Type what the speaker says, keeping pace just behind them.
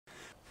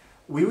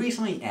We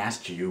recently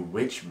asked you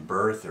which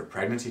birth or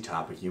pregnancy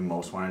topic you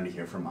most wanted to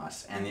hear from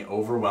us, and the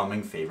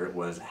overwhelming favorite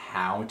was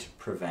how to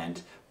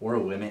prevent or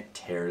limit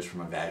tears from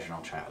a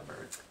vaginal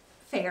childbirth.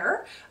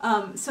 Fair.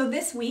 So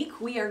this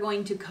week we are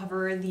going to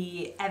cover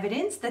the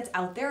evidence that's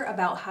out there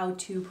about how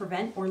to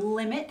prevent or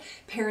limit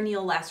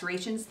perineal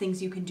lacerations,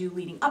 things you can do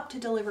leading up to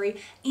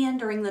delivery and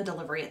during the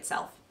delivery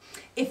itself.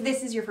 If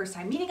this is your first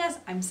time meeting us,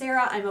 I'm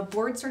Sarah. I'm a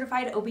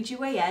board-certified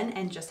OBGYN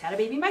and just had a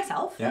baby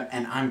myself. Yeah,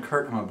 and I'm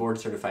Kurt. I'm a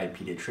board-certified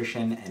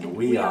pediatrician, and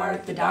we are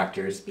the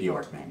doctors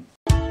Bjorkman.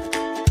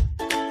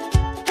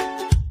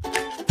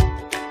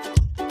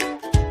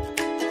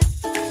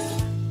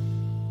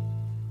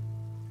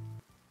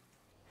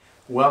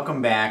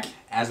 Welcome back.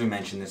 As we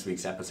mentioned, this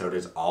week's episode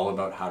is all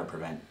about how to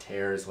prevent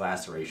tears,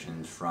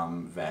 lacerations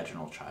from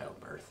vaginal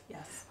childbirth.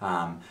 Yes.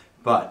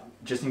 But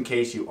just in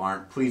case you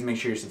aren't, please make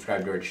sure you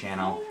subscribe to our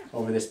channel.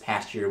 Over this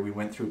past year, we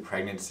went through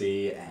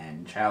pregnancy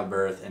and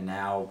childbirth and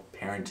now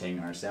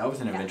parenting ourselves,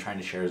 and have been trying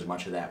to share as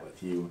much of that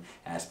with you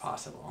as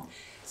possible.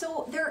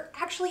 So there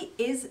actually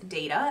is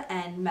data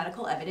and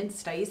medical evidence,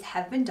 studies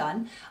have been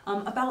done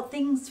about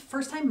things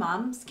first-time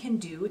moms can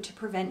do to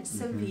prevent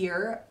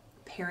severe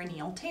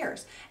perineal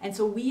tears. And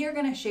so we are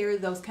going to share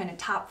those kind of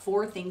top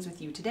 4 things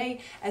with you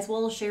today, as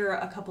well as share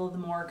a couple of the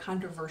more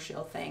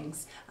controversial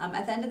things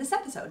at the end of this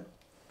episode.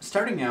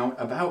 Starting out,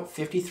 about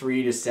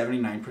 53 to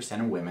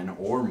 79% of women,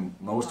 or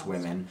most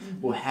women,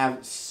 will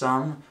have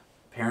some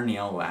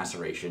perineal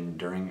laceration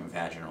during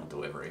vaginal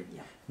delivery.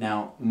 Yeah.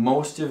 Now,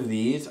 most of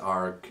these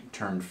are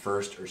termed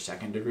first or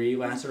second degree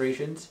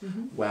lacerations,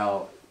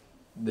 while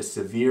the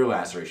severe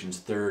lacerations,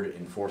 third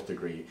and fourth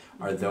degree,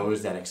 are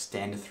those that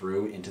extend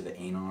through into the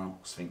anal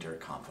sphincter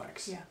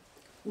complex. Yeah.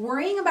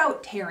 Worrying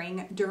about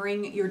tearing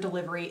during your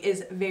delivery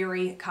is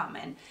very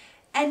common.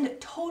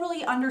 And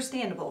totally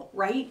understandable,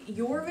 right?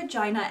 Your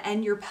vagina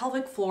and your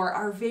pelvic floor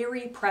are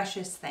very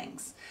precious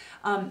things.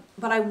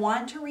 But I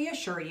want to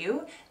reassure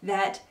you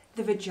that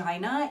the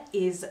vagina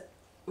is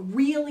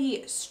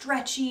really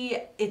stretchy.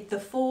 The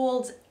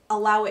folds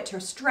allow it to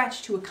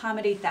stretch to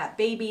accommodate that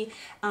baby.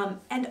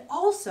 And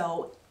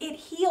also, it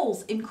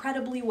heals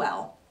incredibly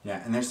well. Yeah,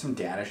 and there's some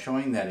data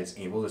showing that it's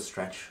able to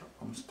stretch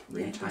almost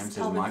 3 times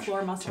as much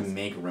to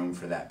make room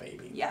for that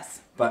baby.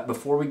 Yes. But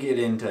before we get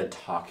into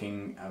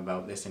talking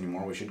about this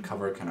anymore, we should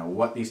cover kind of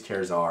what these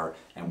tears are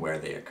and where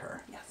they occur.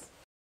 Yes.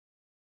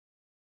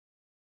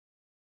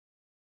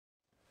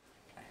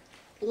 Okay.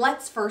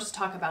 Let's first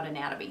talk about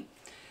anatomy.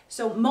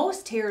 So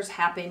most tears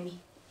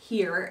happen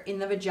here in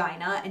the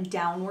vagina and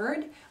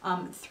downward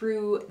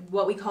through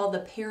what we call the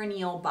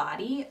perineal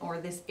body,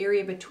 or this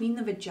area between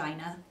the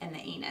vagina and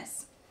the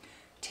anus.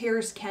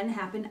 Tears can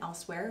happen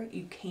elsewhere.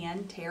 You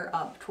can tear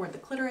up toward the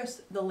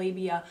clitoris, the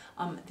labia,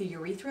 the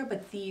urethra,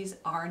 but these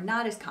are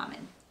not as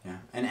common. Yeah,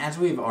 and as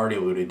we've already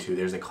alluded to,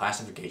 there's a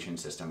classification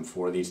system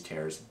for these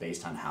tears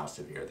based on how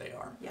severe they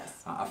are.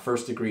 Yes. A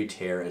first degree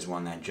tear is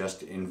one that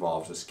just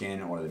involves the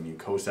skin or the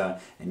mucosa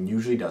and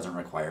usually doesn't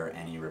require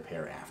any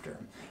repair after.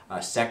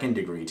 A second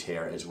degree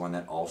tear is one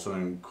that also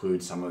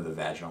includes some of the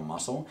vaginal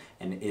muscle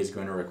and is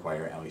going to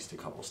require at least a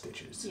couple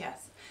stitches.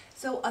 Yes.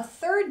 So a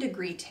third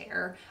degree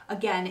tear,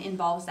 again,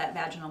 involves that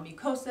vaginal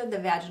mucosa, the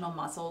vaginal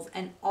muscles,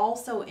 and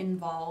also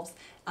involves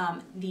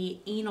the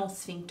anal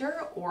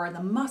sphincter, or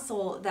the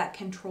muscle that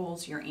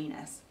controls your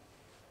anus.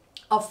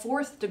 A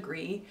fourth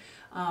degree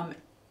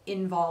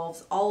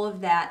involves all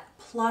of that,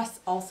 plus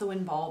also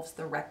involves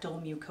the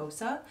rectal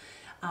mucosa.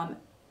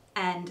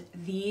 And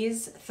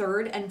these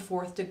third and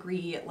fourth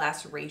degree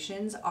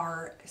lacerations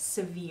are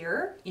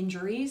severe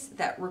injuries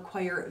that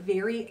require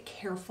very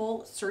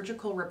careful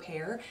surgical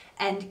repair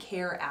and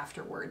care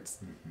afterwards.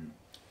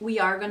 We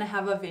are going to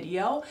have a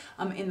video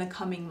in the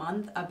coming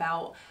month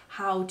about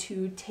how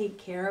to take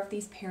care of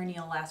these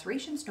perineal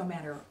lacerations no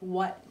matter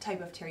what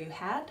type of tear you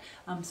had,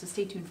 so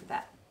stay tuned for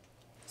that.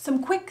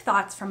 Some quick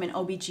thoughts from an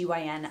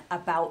OBGYN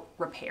about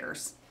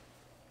repairs.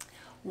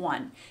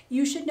 1,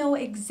 you should know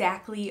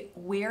exactly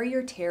where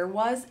your tear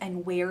was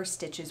and where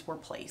stitches were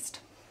placed.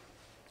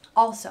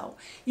 Also,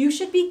 you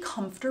should be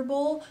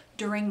comfortable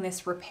during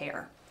this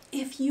repair.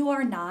 If you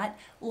are not,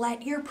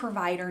 let your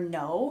provider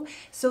know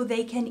so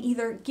they can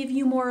either give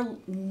you more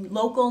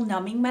local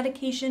numbing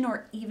medication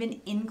or even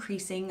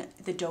increasing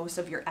the dose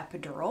of your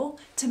epidural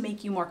to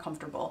make you more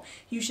comfortable.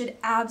 You should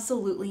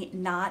absolutely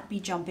not be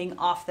jumping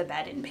off the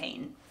bed in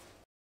pain.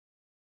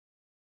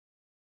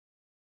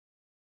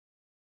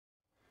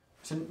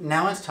 So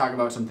now let's talk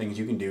about some things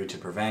you can do to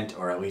prevent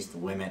or at least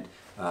limit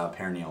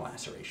perineal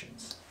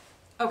lacerations.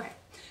 Okay,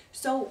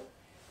 so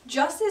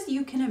just as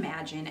you can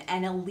imagine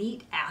an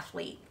elite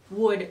athlete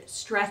would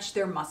stretch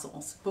their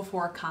muscles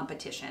before a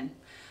competition,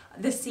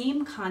 the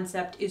same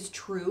concept is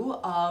true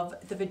of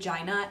the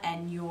vagina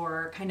and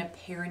your kind of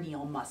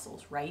perineal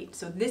muscles, right?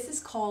 So this is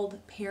called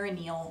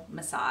perineal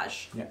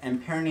massage. Yeah,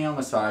 and perineal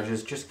massage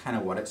is just kind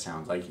of what it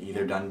sounds like,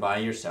 either done by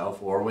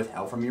yourself or with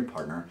help from your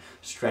partner,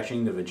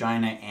 stretching the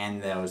vagina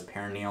and those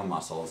perineal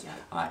muscles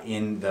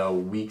in the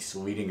weeks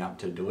leading up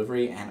to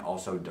delivery and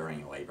also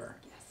during labor.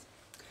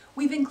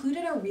 We've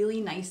included a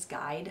really nice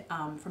guide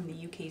from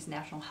the UK's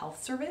National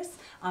Health Service,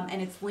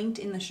 and it's linked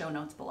in the show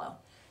notes below.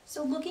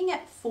 So looking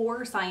at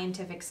 4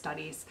 scientific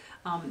studies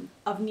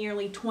of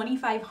nearly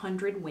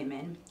 2,500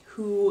 women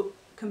who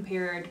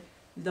compared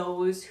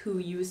those who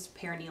used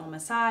perineal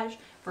massage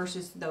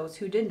versus those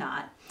who did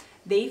not,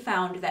 they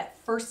found that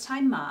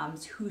first-time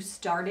moms who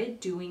started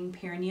doing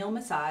perineal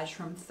massage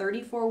from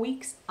 34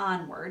 weeks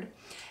onward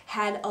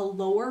had a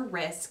lower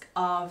risk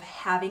of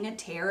having a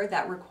tear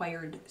that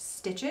required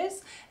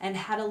stitches and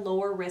had a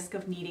lower risk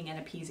of needing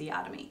an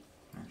episiotomy.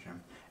 Gotcha.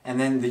 And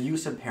then the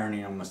use of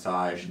perineal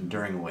massage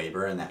during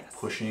labor and that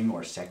pushing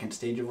or second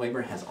stage of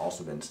labor has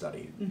also been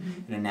studied.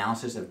 An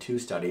analysis of 2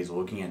 studies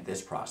looking at this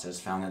process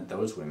found that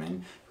those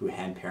women who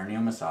had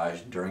perineal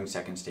massage during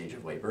second stage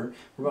of labor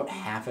were about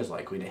half as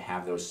likely to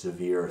have those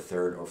severe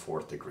 3rd or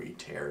 4th degree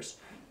tears.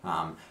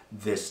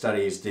 The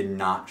studies did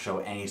not show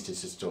any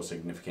statistical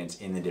significance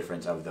in the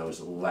difference of those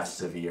less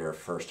severe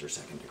 1st or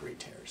 2nd degree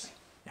tears.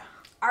 Yeah.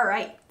 All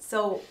right,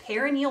 so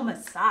perineal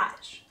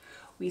massage.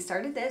 We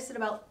started this at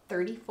about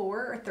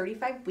 34 or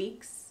 35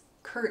 weeks.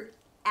 Kurt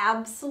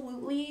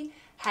absolutely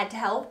had to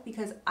help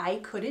because I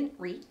couldn't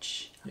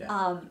reach.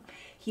 Yeah.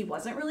 He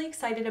wasn't really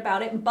excited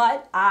about it,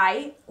 but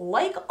I,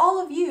 like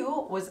all of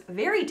you, was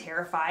very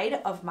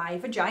terrified of my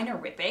vagina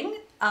ripping.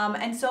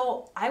 And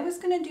so I was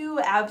gonna do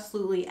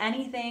absolutely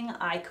anything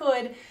I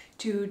could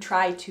to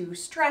try to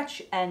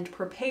stretch and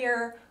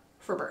prepare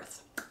for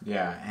birth.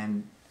 Yeah,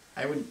 and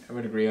I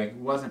would agree. Like,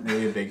 wasn't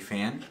really a big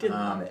fan. Didn't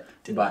love it.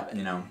 But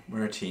you know,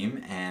 we're a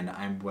team, and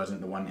I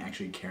wasn't the one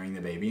actually carrying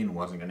the baby, and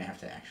wasn't going to have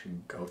to actually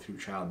go through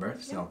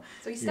childbirth. Yeah.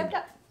 So you stepped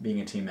up.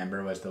 Being a team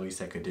member was the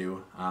least I could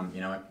do.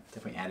 You know, it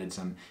definitely added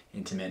some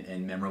intimate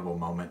and memorable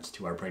moments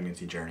to our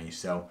pregnancy journey.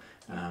 So,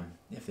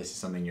 if this is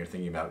something you're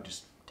thinking about,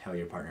 just tell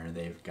your partner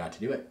they've got to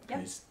do it,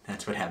 because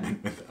that's what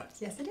happened with us.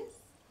 Yes, it is.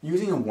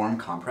 Using a warm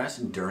compress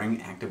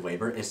during active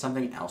labor is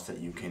something else that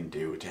you can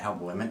do to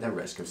help limit the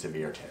risk of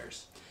severe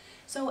tears.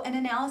 So an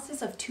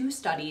analysis of 2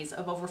 studies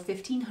of over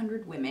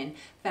 1,500 women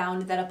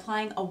found that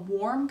applying a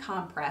warm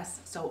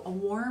compress, so a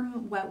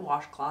warm wet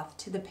washcloth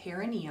to the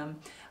perineum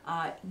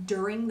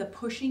during the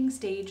pushing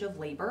stage of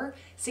labor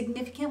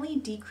significantly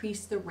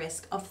decreased the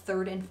risk of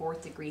 3rd and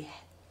 4th degree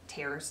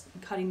tears,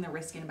 cutting the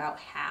risk in about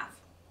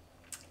half.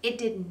 It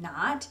did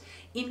not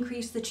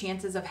increase the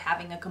chances of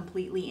having a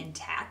completely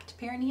intact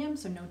perineum,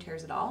 so no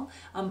tears at all,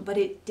 but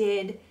it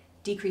did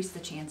decrease the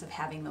chance of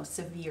having those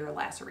severe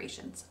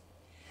lacerations.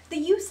 The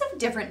use of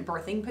different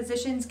birthing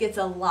positions gets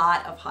a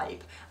lot of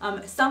hype.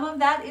 Some of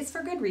that is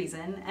for good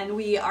reason, and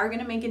we are going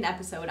to make an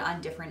episode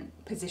on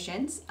different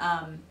positions,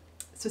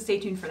 so stay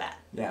tuned for that.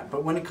 Yeah,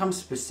 but when it comes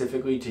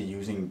specifically to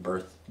using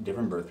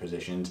different birth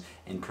positions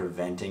and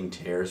preventing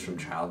tears from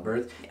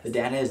childbirth, the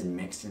data is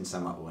mixed and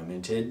somewhat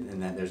limited, in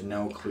that there's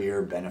no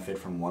clear benefit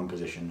from one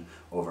position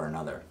over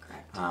another.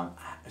 Correct.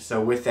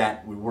 So with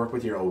that, we work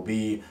with your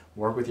OB,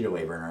 work with your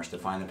labor nurse to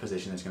find the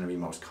position that's going to be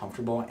most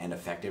comfortable and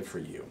effective for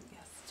you.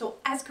 So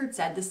as Kurt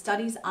said, the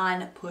studies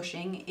on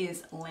pushing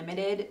is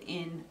limited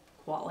in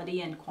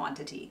quality and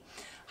quantity.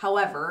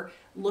 However,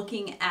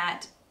 looking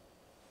at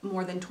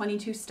more than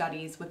 22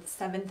 studies with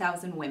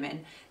 7,000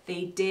 women,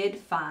 they did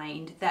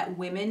find that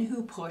women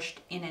who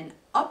pushed in an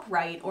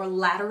upright or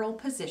lateral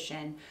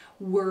position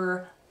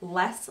were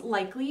less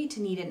likely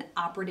to need an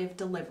operative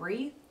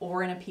delivery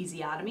or an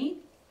episiotomy,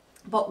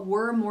 but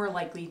were more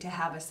likely to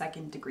have a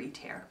 2nd degree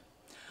tear.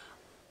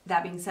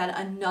 That being said,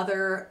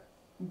 another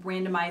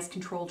randomized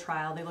control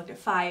trial, they looked at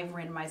 5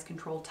 randomized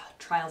control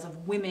trials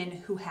of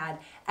women who had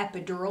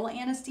epidural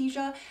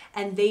anesthesia,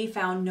 and they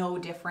found no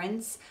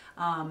difference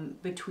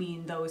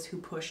between those who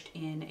pushed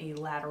in a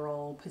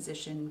lateral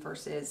position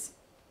versus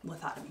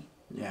lithotomy.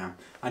 Yeah.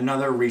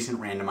 Another recent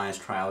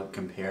randomized trial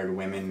compared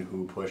women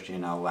who pushed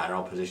in a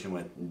lateral position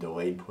with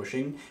delayed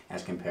pushing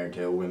as compared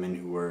to women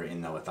who were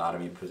in the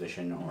lithotomy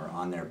position or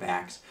on their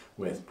backs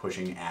with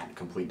pushing at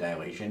complete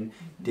dilation,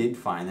 did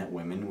find that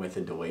women with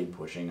a delayed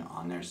pushing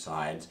on their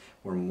sides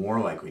were more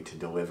likely to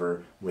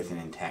deliver with an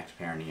intact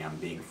perineum,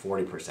 being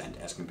 40%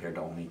 as compared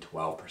to only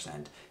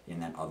 12%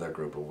 in that other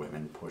group of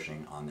women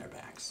pushing on their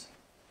backs.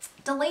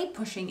 Delayed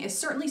pushing is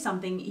certainly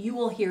something you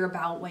will hear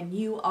about when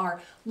you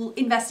are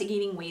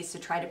investigating ways to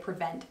try to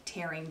prevent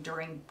tearing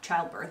during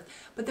childbirth,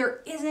 but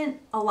there isn't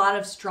a lot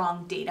of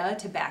strong data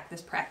to back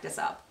this practice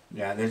up.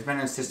 Yeah, there's been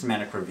a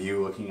systematic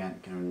review looking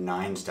at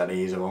 9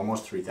 studies of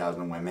almost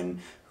 3,000 women,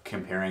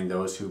 comparing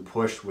those who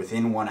pushed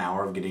within 1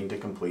 hour of getting to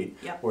complete,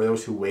 or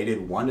those who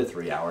waited 1 to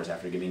 3 hours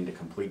after getting to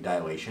complete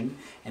dilation,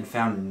 and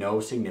found no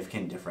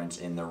significant difference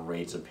in the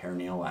rates of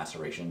perineal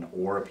laceration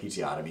or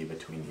episiotomy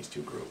between these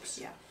 2 groups.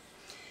 Yeah.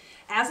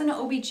 As an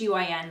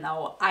OBGYN,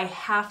 though, I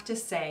have to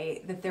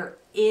say that there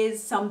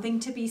is something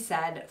to be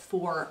said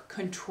for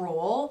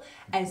control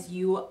as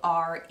you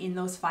are in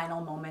those final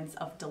moments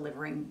of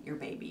delivering your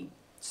baby.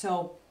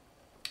 So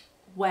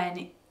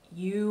when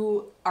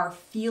you are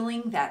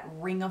feeling that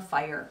ring of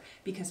fire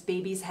because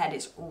baby's head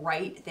is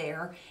right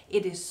there,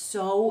 it is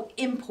so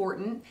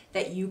important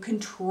that you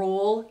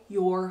control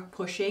your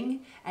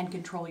pushing and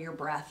control your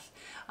breath,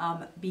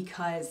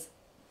 because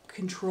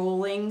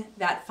controlling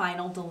that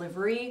final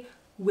delivery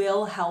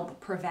will help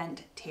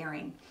prevent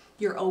tearing.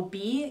 Your OB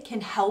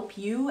can help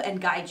you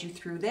and guide you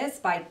through this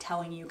by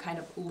telling you kind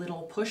of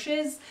little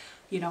pushes,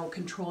 you know,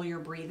 control your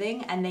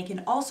breathing, and they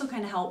can also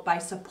kind of help by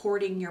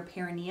supporting your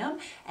perineum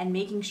and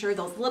making sure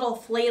those little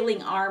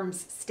flailing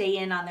arms stay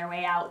in on their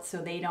way out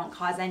so they don't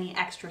cause any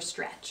extra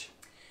stretch.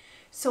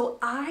 So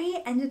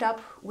I ended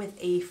up with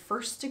a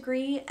first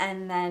degree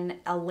and then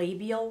a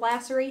labial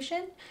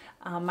laceration.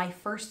 My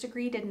first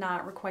degree did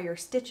not require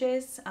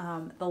stitches.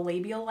 The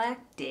labial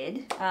lac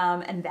did,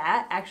 and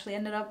that actually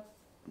ended up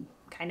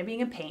kind of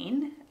being a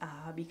pain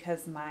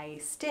because my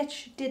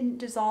stitch didn't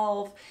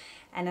dissolve,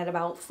 and at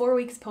about 4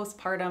 weeks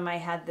postpartum I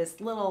had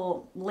this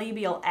little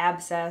labial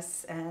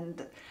abscess,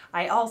 and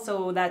I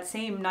also that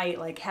same night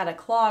like had a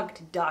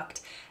clogged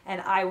duct,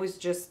 and I was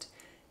just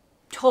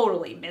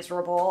totally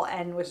miserable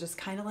and was just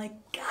kind of like,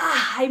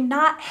 I'm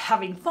not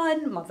having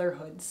fun,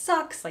 motherhood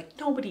sucks, like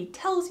nobody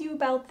tells you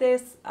about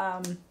this.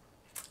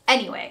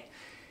 Anyway,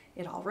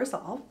 it all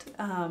resolved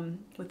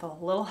with a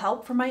little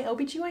help from my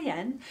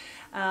OBGYN.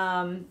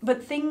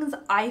 But things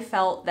I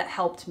felt that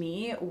helped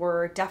me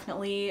were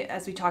definitely,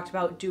 as we talked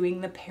about,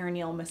 doing the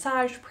perineal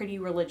massage pretty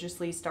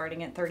religiously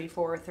starting at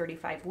 34 or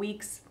 35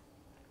 weeks.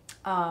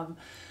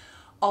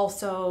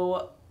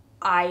 Also,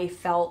 I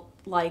felt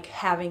like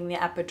having the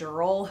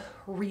epidural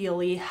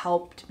really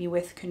helped me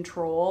with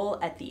control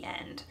at the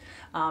end.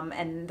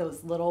 And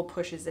those little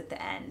pushes at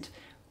the end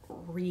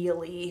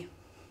really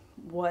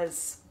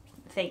was,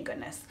 thank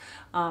goodness.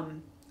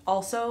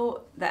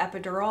 Also, the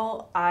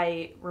epidural,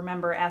 I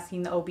remember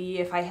asking the OB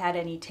if I had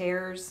any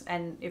tears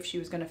and if she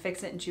was going to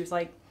fix it, and she was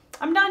like,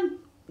 I'm done.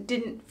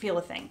 Didn't feel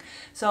a thing.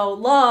 So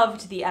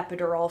loved the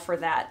epidural for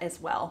that as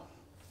well.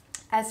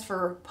 As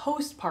for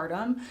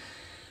postpartum,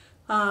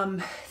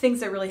 things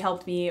that really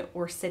helped me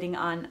were sitting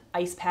on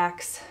ice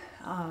packs,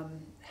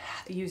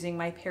 using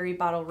my peri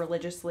bottle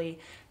religiously,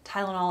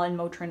 Tylenol and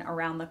Motrin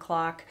around the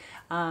clock,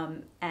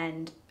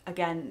 and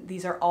again,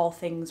 these are all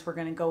things we're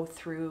going to go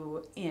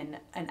through in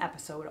an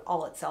episode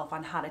all itself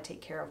on how to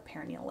take care of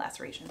perineal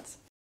lacerations.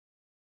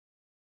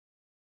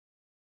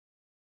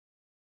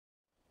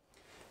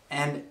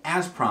 And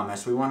as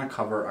promised, we want to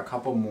cover a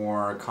couple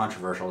more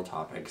controversial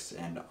topics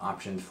and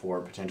options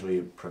for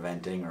potentially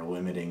preventing or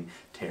limiting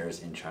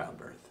tears in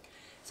childbirth.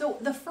 So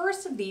the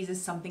first of these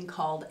is something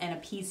called an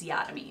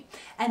episiotomy,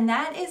 and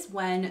that is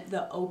when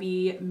the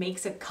OB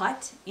makes a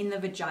cut in the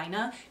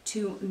vagina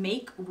to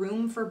make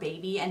room for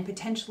baby and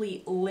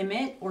potentially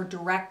limit or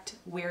direct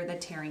where the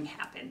tearing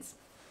happens.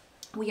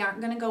 We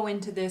aren't going to go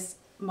into this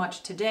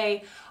much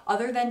today,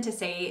 other than to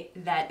say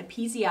that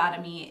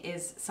episiotomy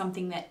is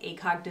something that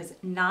ACOG does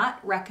not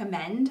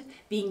recommend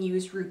being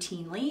used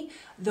routinely,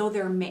 though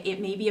it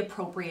may be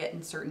appropriate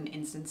in certain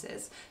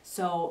instances.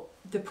 So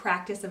the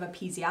practice of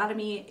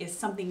episiotomy is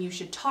something you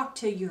should talk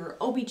to your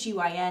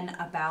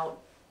OBGYN about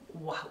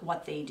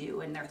what they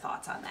do and their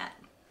thoughts on that.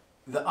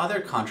 The other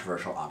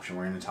controversial option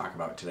we're going to talk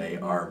about today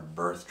are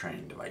birth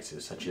training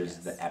devices, such as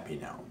the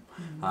epi-no.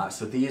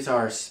 So these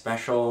are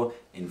special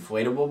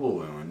inflatable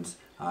balloons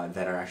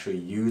that are actually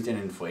used and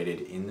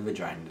inflated in the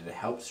vagina to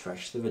help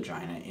stretch the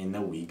vagina in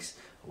the weeks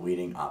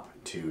leading up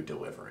to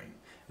delivery.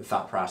 The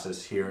thought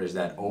process here is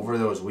that over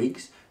those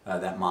weeks,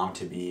 that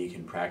mom-to-be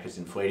can practice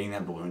inflating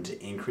that balloon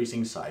to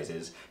increasing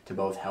sizes to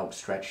both help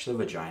stretch the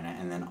vagina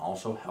and then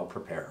also help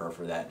prepare her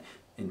for that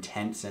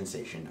intense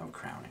sensation of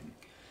crowning.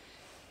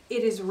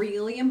 It is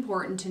really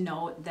important to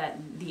note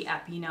that the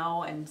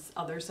epi-no and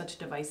other such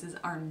devices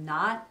are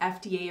not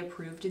FDA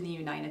approved in the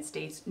United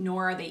States,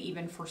 nor are they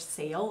even for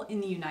sale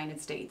in the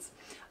United States.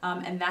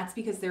 And that's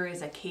because there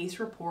is a case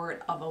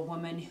report of a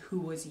woman who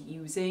was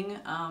using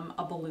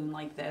a balloon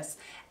like this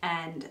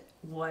and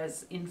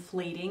was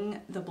inflating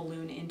the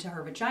balloon into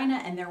her vagina,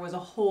 and there was a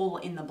hole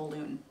in the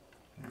balloon.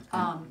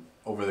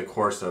 Over the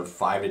course of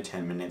 5 to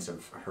 10 minutes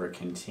of her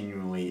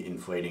continually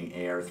inflating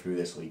air through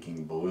this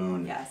leaking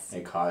balloon,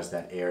 it caused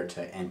that air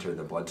to enter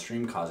the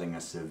bloodstream, causing a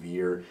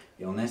severe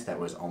illness that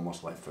was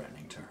almost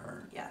life-threatening to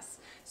her. Yes.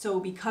 So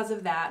because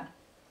of that,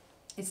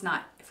 it's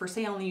not for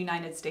sale in the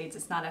United States,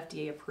 it's not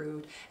FDA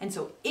approved. And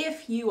so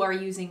if you are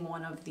using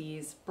one of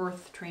these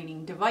birth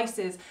training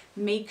devices,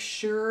 make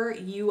sure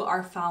you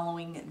are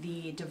following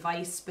the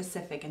device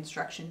specific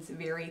instructions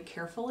very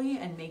carefully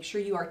and make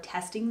sure you are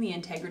testing the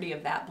integrity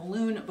of that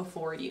balloon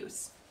before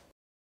use.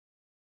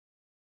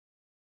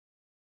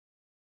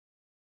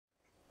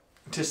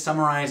 To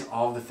summarize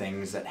all the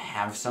things that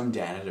have some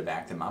data to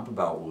back them up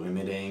about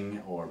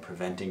limiting or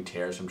preventing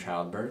tears from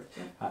childbirth,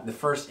 the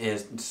first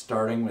is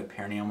starting with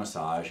perineal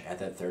massage at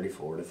that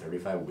 34 to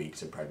 35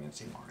 weeks of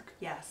pregnancy mark.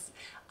 Yes.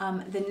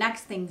 The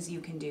next things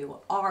you can do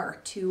are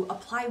to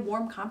apply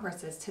warm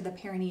compresses to the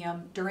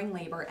perineum during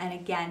labor, and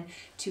again,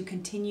 to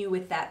continue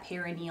with that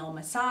perineal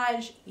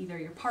massage, either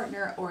your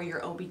partner or your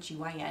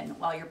OBGYN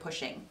while you're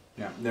pushing.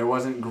 Yeah, there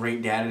wasn't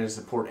great data to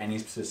support any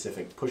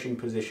specific pushing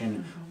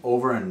position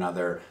over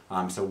another,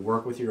 so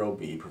work with your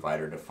OB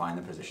provider to find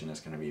the position that's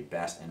going to be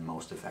best and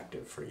most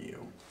effective for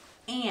you.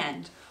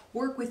 and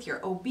work with your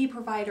OB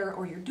provider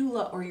or your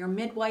doula or your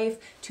midwife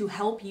to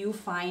help you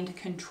find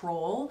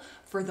control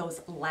for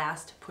those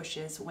last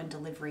pushes when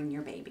delivering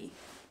your baby.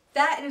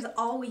 That is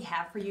all we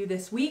have for you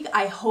this week.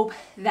 I hope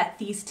that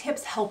these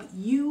tips help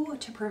you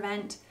to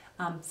prevent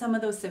some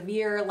of those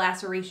severe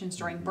lacerations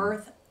during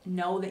birth.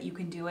 Know that you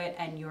can do it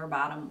and your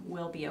bottom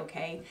will be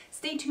okay.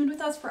 Stay tuned with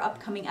us for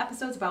upcoming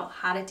episodes about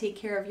how to take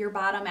care of your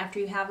bottom after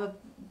you have a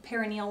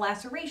perineal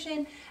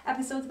laceration,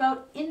 episodes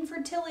about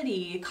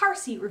infertility, car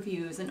seat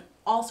reviews, and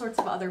all sorts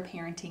of other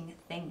parenting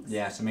things.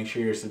 Yeah, so make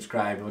sure you're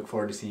subscribed. Look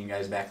forward to seeing you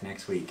guys back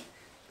next week.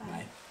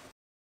 Bye.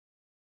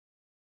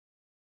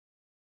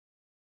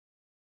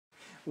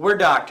 We're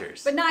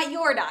doctors. But not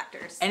your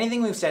doctors.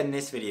 Anything we've said in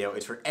this video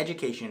is for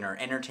education or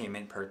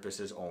entertainment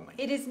purposes only.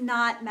 It is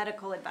not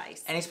medical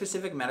advice. Any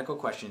specific medical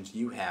questions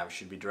you have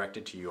should be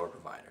directed to your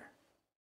provider.